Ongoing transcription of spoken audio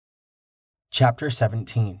Chapter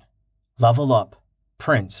 17. Level Up,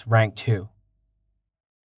 Prince Rank 2.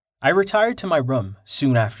 I retired to my room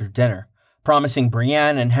soon after dinner, promising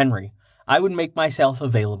Brienne and Henry I would make myself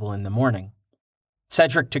available in the morning.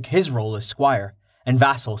 Cedric took his role as squire and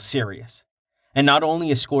vassal serious, and not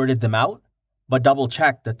only escorted them out, but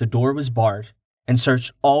double-checked that the door was barred and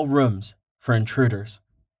searched all rooms for intruders.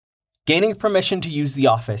 Gaining permission to use the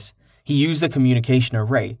office, he used the communication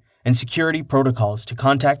array and security protocols to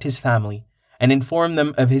contact his family and inform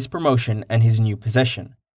them of his promotion and his new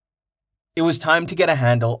position. It was time to get a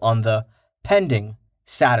handle on the pending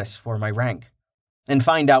status for my rank and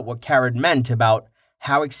find out what Carrot meant about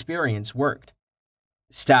how experience worked.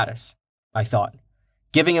 Status, I thought,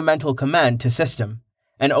 giving a mental command to system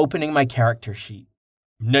and opening my character sheet.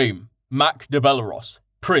 Name, Mac de Belleros,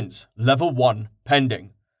 Prince, Level 1,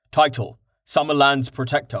 Pending. Title, Summerland's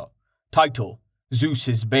Protector. Title,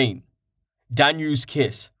 Zeus's Bane. Danu's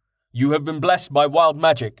Kiss. You have been blessed by wild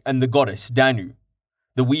magic and the goddess Danu.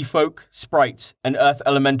 The wee folk, sprites, and earth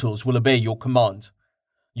elementals will obey your commands.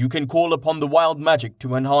 You can call upon the wild magic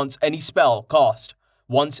to enhance any spell cast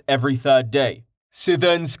once every third day.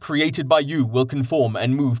 Scythens created by you will conform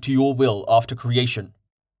and move to your will after creation.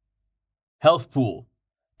 Health pool,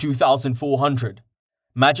 2,400.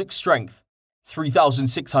 Magic strength,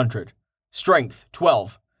 3,600. Strength,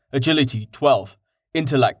 12. Agility, 12.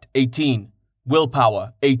 Intellect, 18.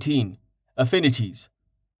 Willpower, 18. Affinities.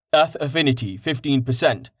 Earth affinity,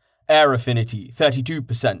 15%. Air affinity,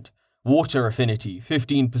 32%. Water affinity,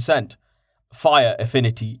 15%. Fire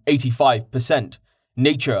affinity, 85%.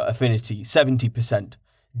 Nature affinity, 70%.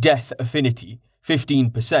 Death affinity,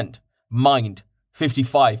 15%. Mind,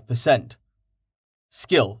 55%.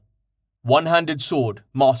 Skill. One-handed sword,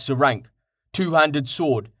 master rank. Two-handed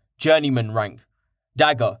sword, journeyman rank.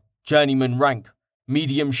 Dagger, journeyman rank.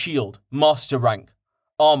 Medium shield, master rank.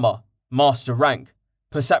 Armor, master rank.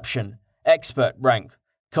 Perception, expert rank.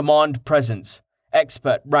 Command presence,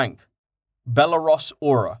 expert rank. Belleros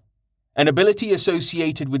Aura, an ability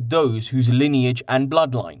associated with those whose lineage and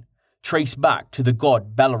bloodline trace back to the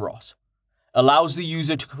god Belleros. Allows the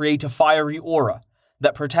user to create a fiery aura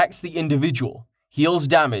that protects the individual, heals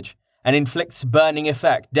damage, and inflicts burning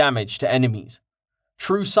effect damage to enemies.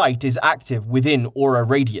 True Sight is active within aura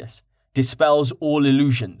radius, dispels all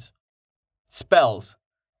illusions. Spells.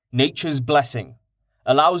 Nature's Blessing.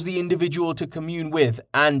 Allows the individual to commune with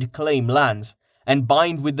and claim lands, and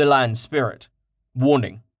bind with the land spirit.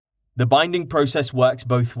 Warning. The binding process works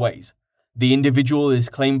both ways. The individual is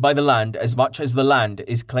claimed by the land as much as the land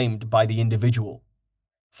is claimed by the individual.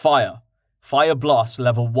 Fire. Fire Blast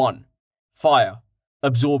Level 1. Fire.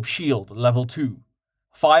 Absorb Shield Level 2.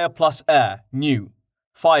 Fire plus Air New.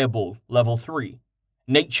 Fireball Level 3.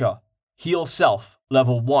 Nature. Heal Self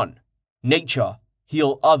Level 1. Nature.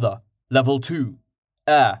 Heal Other Level 2.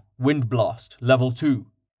 Air. Wind Blast Level 2.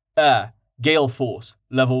 Air. Gale Force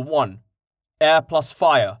Level 1. Air plus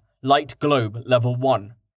Fire Light Globe Level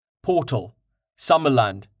 1. Portal.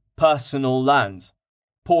 Summerland. Personal Lands.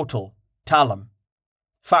 Portal. Talum.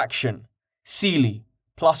 Faction. Seelie.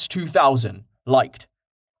 Plus 2,000. Liked.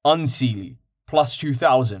 Unseelie. Plus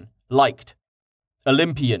 2,000. Liked.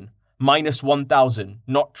 Olympian. Minus 1,000.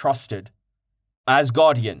 Not trusted.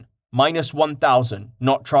 Asgardian. Minus 1,000.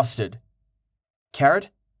 Not trusted. Carrot,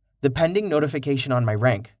 the pending notification on my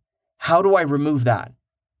rank. How do I remove that?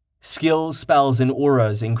 Skills, spells, and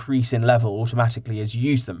auras increase in level automatically as you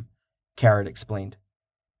use them, Carrot explained.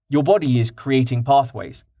 Your body is creating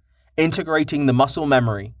pathways, integrating the muscle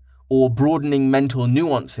memory or broadening mental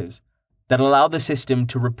nuances that allow the system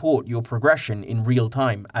to report your progression in real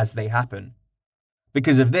time as they happen.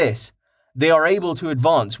 Because of this, they are able to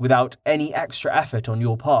advance without any extra effort on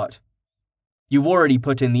your part. You've already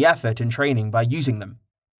put in the effort and training by using them.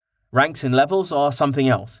 Ranks and levels are something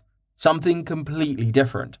else, something completely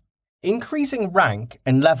different. Increasing rank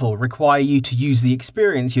and level require you to use the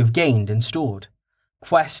experience you've gained and stored.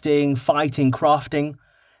 Questing, fighting, crafting.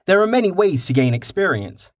 There are many ways to gain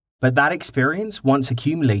experience, but that experience, once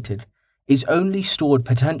accumulated, is only stored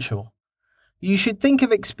potential. You should think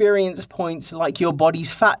of experience points like your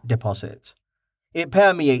body's fat deposits. It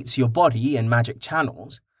permeates your body in magic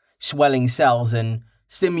channels, swelling cells and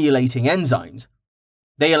stimulating enzymes.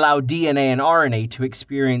 They allow DNA and RNA to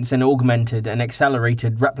experience an augmented and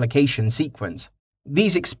accelerated replication sequence.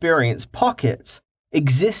 These experience pockets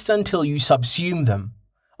exist until you subsume them.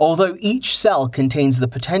 Although each cell contains the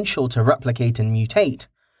potential to replicate and mutate,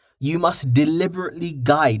 you must deliberately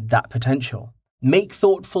guide that potential. Make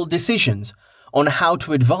thoughtful decisions on how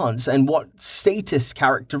to advance and what status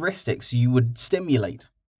characteristics you would stimulate.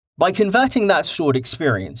 By converting that stored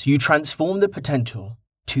experience, you transform the potential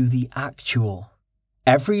to the actual.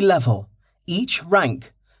 Every level, each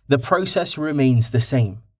rank, the process remains the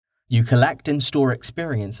same. You collect and store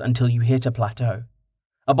experience until you hit a plateau,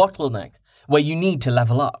 a bottleneck where you need to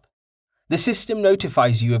level up. The system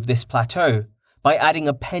notifies you of this plateau by adding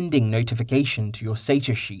a pending notification to your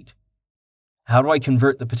status sheet. How do I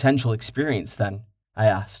convert the potential experience then? I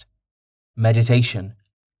asked. Meditation,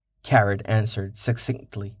 Carrot answered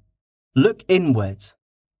succinctly. Look inwards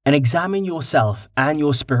and examine yourself and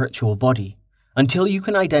your spiritual body until you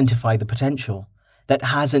can identify the potential that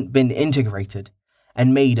hasn't been integrated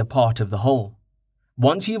and made a part of the whole.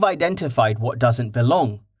 Once you've identified what doesn't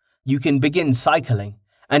belong, you can begin cycling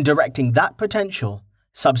and directing that potential,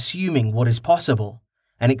 subsuming what is possible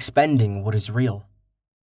and expending what is real.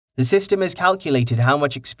 The system has calculated how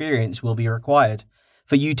much experience will be required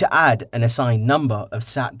for you to add an assigned number of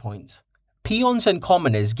stat points. Peons and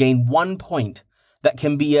commoners gain 1 point that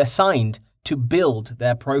can be assigned to build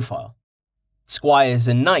their profile. Squires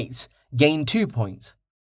and knights gain 2 points.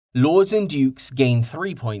 Lords and dukes gain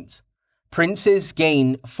 3 points. Princes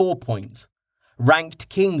gain 4 points. Ranked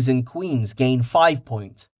kings and queens gain 5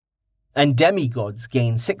 points. And demigods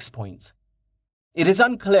gain 6 points. It is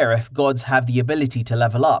unclear if gods have the ability to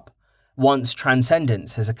level up once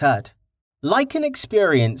transcendence has occurred. Liken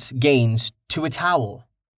experience gains to a towel.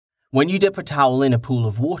 When you dip a towel in a pool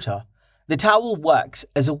of water, the towel works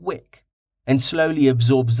as a wick and slowly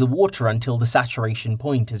absorbs the water until the saturation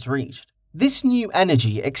point is reached. This new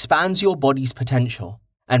energy expands your body's potential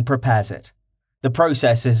and prepares it. The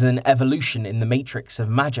process is an evolution in the matrix of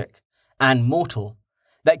magic and mortal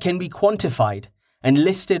that can be quantified and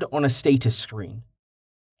listed on a status screen.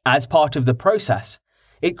 As part of the process,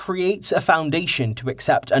 it creates a foundation to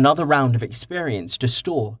accept another round of experience to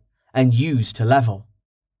store and use to level.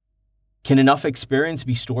 Can enough experience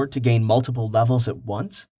be stored to gain multiple levels at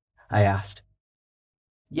once? I asked.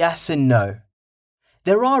 Yes and no.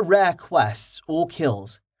 There are rare quests or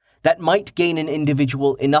kills that might gain an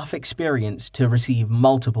individual enough experience to receive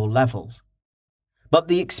multiple levels. But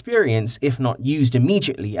the experience, if not used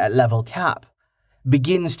immediately at level cap,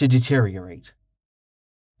 begins to deteriorate.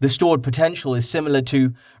 The stored potential is similar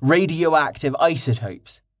to radioactive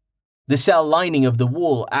isotopes. The cell lining of the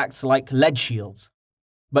wall acts like lead shields,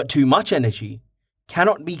 but too much energy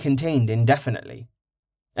cannot be contained indefinitely,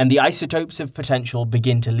 and the isotopes of potential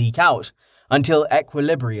begin to leak out until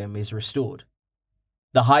equilibrium is restored.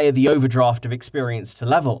 The higher the overdraft of experience to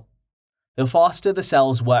level, the faster the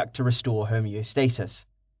cells work to restore homeostasis.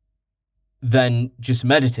 Then just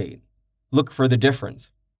meditate. Look for the difference.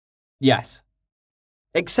 Yes.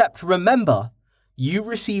 Except remember, you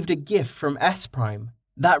received a gift from S Prime.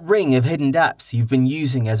 That ring of hidden depths you've been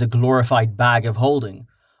using as a glorified bag of holding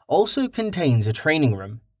also contains a training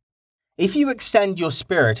room. If you extend your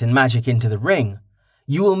spirit and magic into the ring,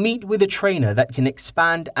 you will meet with a trainer that can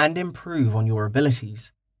expand and improve on your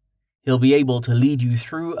abilities. He'll be able to lead you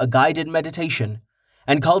through a guided meditation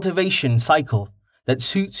and cultivation cycle that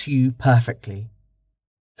suits you perfectly.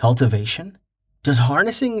 Cultivation? Does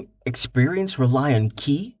harnessing experience rely on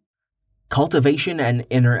ki, cultivation, and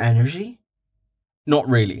inner energy? Not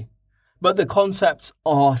really, but the concepts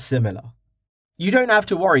are similar. You don't have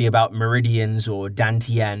to worry about meridians or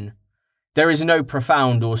dantian. There is no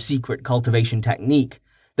profound or secret cultivation technique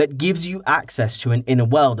that gives you access to an inner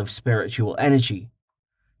world of spiritual energy.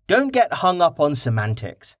 Don't get hung up on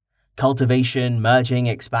semantics. Cultivation, merging,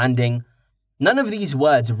 expanding. None of these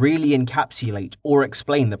words really encapsulate or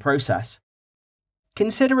explain the process.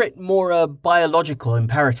 Consider it more a biological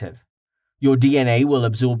imperative. Your DNA will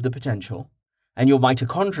absorb the potential, and your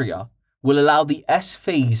mitochondria will allow the S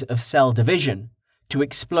phase of cell division to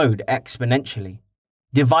explode exponentially,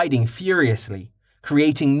 dividing furiously,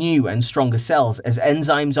 creating new and stronger cells as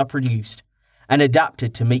enzymes are produced and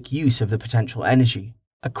adapted to make use of the potential energy.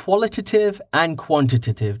 A qualitative and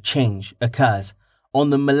quantitative change occurs on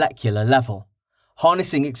the molecular level,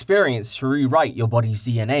 harnessing experience to rewrite your body's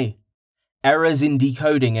DNA. Errors in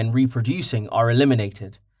decoding and reproducing are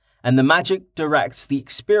eliminated, and the magic directs the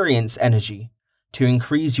experience energy to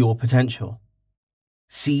increase your potential.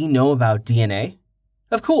 See, know about DNA?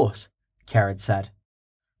 Of course, Carrot said.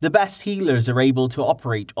 The best healers are able to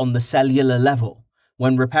operate on the cellular level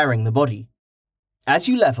when repairing the body. As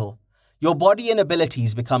you level, your body and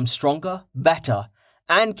abilities become stronger, better,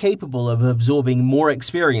 and capable of absorbing more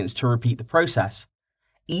experience to repeat the process.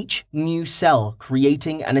 Each new cell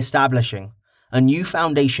creating and establishing a new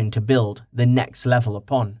foundation to build the next level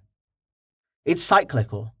upon. It's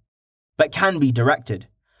cyclical, but can be directed.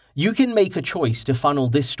 You can make a choice to funnel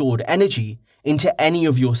this stored energy into any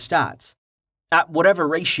of your stats, at whatever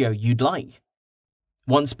ratio you'd like.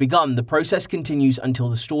 Once begun, the process continues until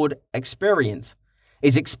the stored experience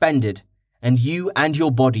is expended and you and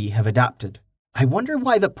your body have adapted. I wonder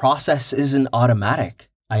why the process isn't automatic,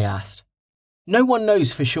 I asked. No one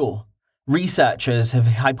knows for sure. Researchers have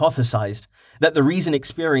hypothesized that the reason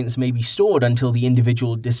experience may be stored until the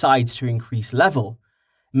individual decides to increase level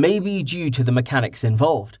may be due to the mechanics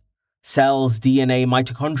involved. Cells, DNA,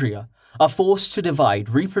 mitochondria are forced to divide,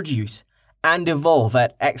 reproduce, and evolve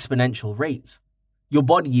at exponential rates. Your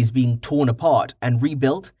body is being torn apart and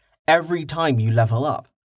rebuilt every time you level up.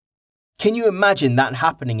 Can you imagine that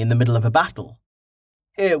happening in the middle of a battle?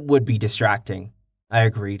 It would be distracting, I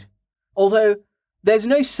agreed. Although, there's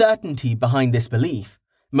no certainty behind this belief.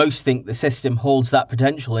 Most think the system holds that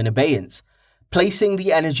potential in abeyance, placing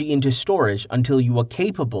the energy into storage until you are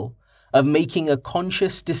capable of making a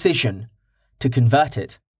conscious decision to convert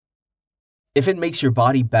it. If it makes your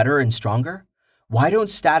body better and stronger, why don't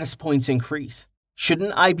status points increase?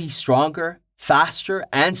 Shouldn't I be stronger, faster,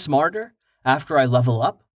 and smarter after I level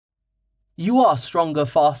up? You are stronger,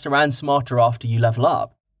 faster, and smarter after you level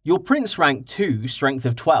up. Your Prince Rank 2 strength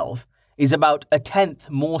of 12 is about 1/10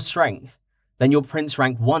 more strength than your Prince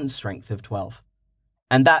Rank 1 strength of 12.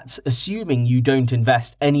 And that's assuming you don't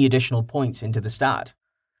invest any additional points into the stat.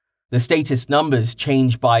 The status numbers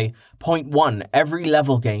change by 0.1 every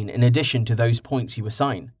level gain in addition to those points you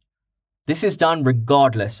assign. This is done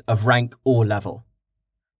regardless of rank or level.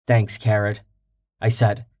 Thanks, Carrot, I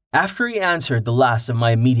said, after he answered the last of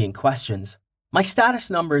my immediate questions. My status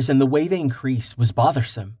numbers and the way they increased was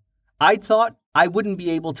bothersome. I'd thought I wouldn't be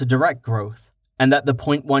able to direct growth, and that the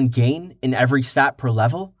 0.1 gain in every stat per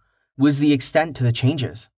level was the extent to the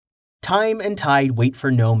changes. Time and tide wait for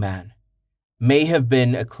no man. May have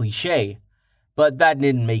been a cliche, but that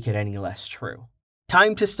didn't make it any less true.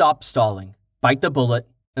 Time to stop stalling, bite the bullet,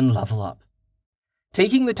 and level up.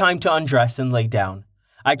 Taking the time to undress and lay down,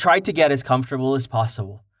 I tried to get as comfortable as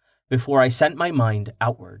possible before I sent my mind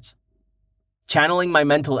outwards, channeling my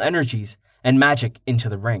mental energies and magic into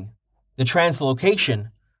the ring. The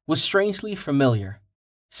translocation was strangely familiar,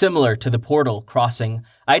 similar to the portal crossing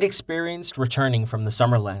I'd experienced returning from the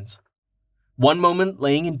Summerlands. One moment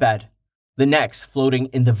laying in bed, the next floating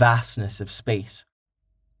in the vastness of space.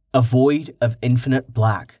 A void of infinite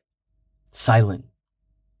black, silent,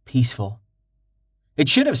 peaceful. It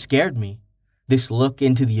should have scared me, this look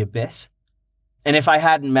into the abyss. And if I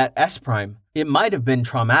hadn't met S-Prime, it might have been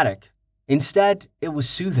traumatic. Instead, it was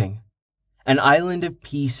soothing. An island of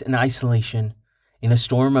peace and isolation in a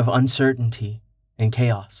storm of uncertainty and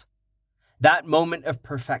chaos. That moment of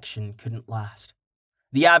perfection couldn't last.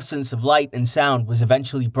 The absence of light and sound was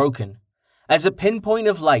eventually broken, as a pinpoint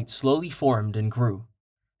of light slowly formed and grew.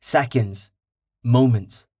 Seconds,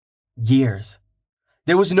 moments, years.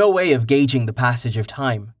 There was no way of gauging the passage of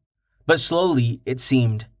time, but slowly, it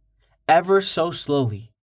seemed, ever so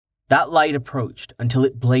slowly, that light approached until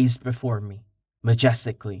it blazed before me,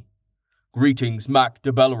 majestically. Greetings, Mac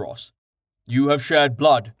de Belleros. You have shared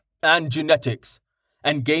blood and genetics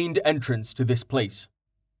and gained entrance to this place.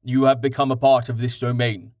 You have become a part of this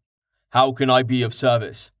domain. How can I be of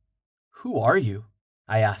service? Who are you?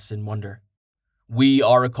 I asked in wonder. We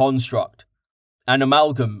are a construct, an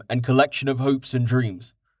amalgam and collection of hopes and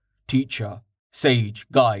dreams. Teacher, sage,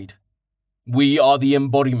 guide. We are the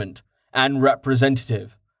embodiment and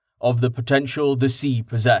representative of the potential the sea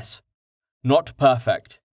possess. Not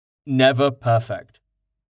perfect, never perfect.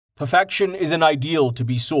 Perfection is an ideal to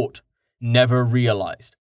be sought, never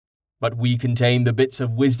realized. But we contain the bits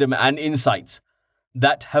of wisdom and insights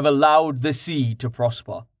that have allowed the sea to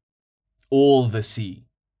prosper. All the sea,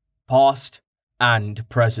 past and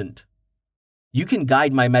present. You can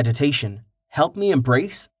guide my meditation, help me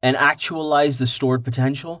embrace and actualize the stored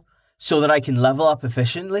potential so that I can level up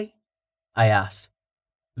efficiently? I asked.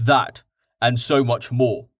 That, and so much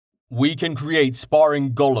more. We can create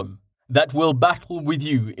sparring golem that will battle with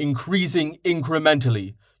you, increasing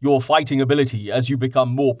incrementally your fighting ability as you become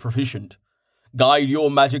more proficient. Guide your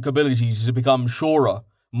magic abilities to become surer,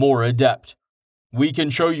 more adept. We can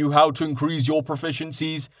show you how to increase your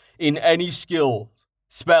proficiencies in any skill,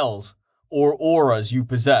 spells, or auras you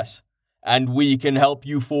possess, and we can help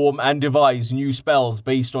you form and devise new spells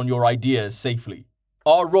based on your ideas safely.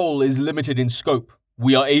 Our role is limited in scope.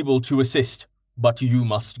 We are able to assist, but you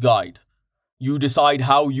must guide. You decide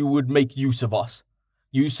how you would make use of us.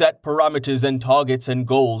 You set parameters and targets and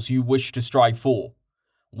goals you wish to strive for.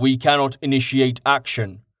 We cannot initiate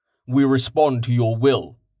action. We respond to your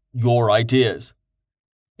will, your ideas.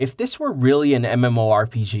 If this were really an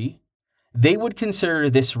MMORPG, they would consider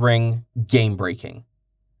this ring game-breaking.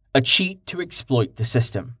 A cheat to exploit the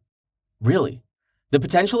system. Really, The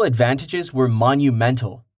potential advantages were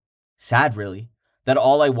monumental. Sad, really, that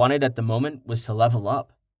all I wanted at the moment was to level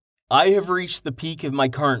up. I have reached the peak of my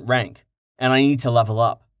current rank, and I need to level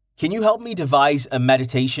up. Can you help me devise a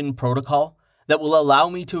meditation protocol that will allow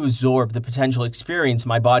me to absorb the potential experience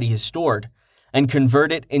my body has stored and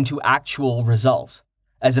convert it into actual results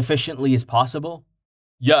as efficiently as possible?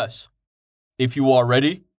 Yes. If you are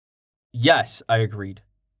ready? Yes, I agreed.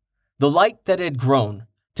 The light that had grown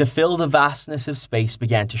to fill the vastness of space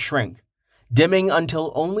began to shrink, dimming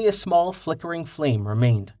until only a small flickering flame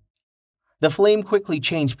remained. The flame quickly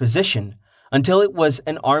changed position until it was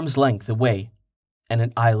an arm's length away and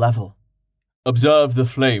at eye level. Observe the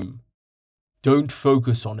flame. Don't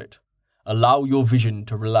focus on it. Allow your vision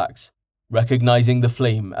to relax, recognizing the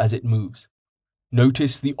flame as it moves.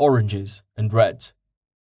 Notice the oranges and reds.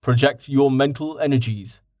 Project your mental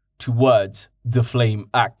energies towards the flame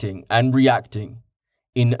acting and reacting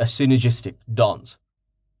in a synergistic dance,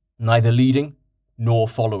 neither leading nor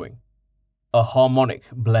following. A harmonic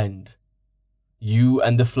blend. You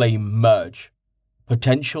and the flame merge.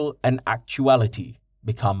 Potential and actuality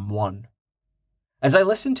become one. As I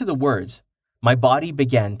listened to the words, my body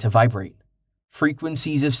began to vibrate.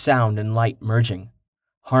 Frequencies of sound and light merging.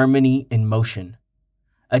 Harmony in motion.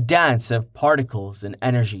 A dance of particles and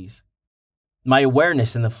energies. My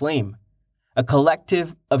awareness in the flame. A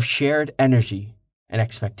collective of shared energy and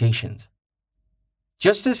expectations.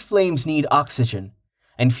 Just as flames need oxygen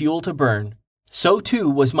and fuel to burn, so too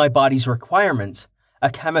was my body's requirements a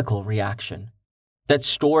chemical reaction that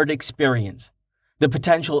stored experience. The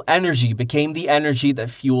potential energy became the energy that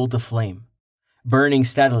fueled the flame, burning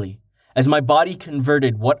steadily as my body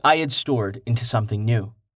converted what I had stored into something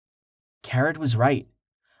new. Carrot was right.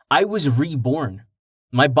 I was reborn.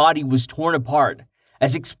 My body was torn apart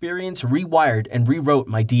as experience rewired and rewrote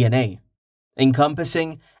my DNA,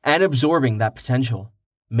 encompassing and absorbing that potential,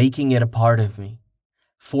 making it a part of me,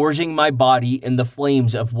 forging my body in the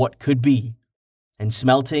flames of what could be, and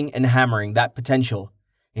smelting and hammering that potential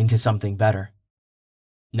into something better.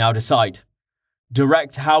 Now decide.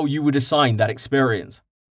 Direct how you would assign that experience.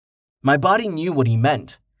 My body knew what he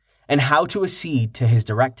meant and how to accede to his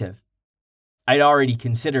directive. I'd already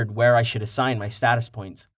considered where I should assign my status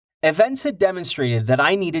points. Events had demonstrated that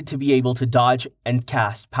I needed to be able to dodge and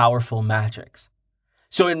cast powerful magics,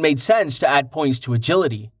 so it made sense to add points to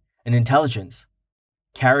agility and intelligence.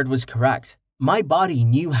 Carrot was correct. My body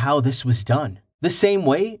knew how this was done. The same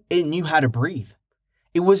way it knew how to breathe.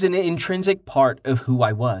 It was an intrinsic part of who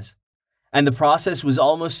I was, and the process was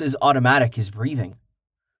almost as automatic as breathing.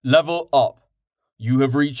 Level up. You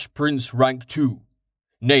have reached Prince Rank 2.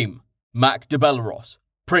 Name, Mac de Belleros.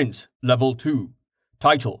 Prince, Level 2.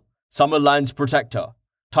 Title, Summerland's Protector.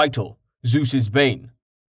 Title, Zeus's Bane.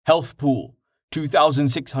 Health Pool,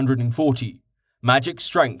 2,640. Magic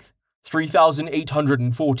Strength,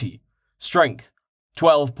 3,840. Strength,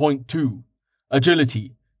 12.2.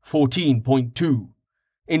 Agility, 14.2.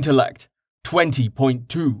 Intellect,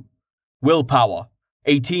 20.2. Willpower,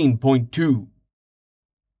 18.2.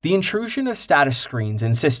 The intrusion of status screens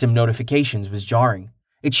and system notifications was jarring.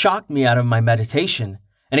 It shocked me out of my meditation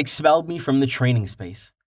and expelled me from the training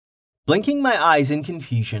space. Blinking my eyes in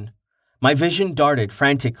confusion, my vision darted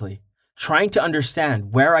frantically, trying to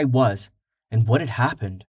understand where I was and what had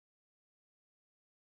happened.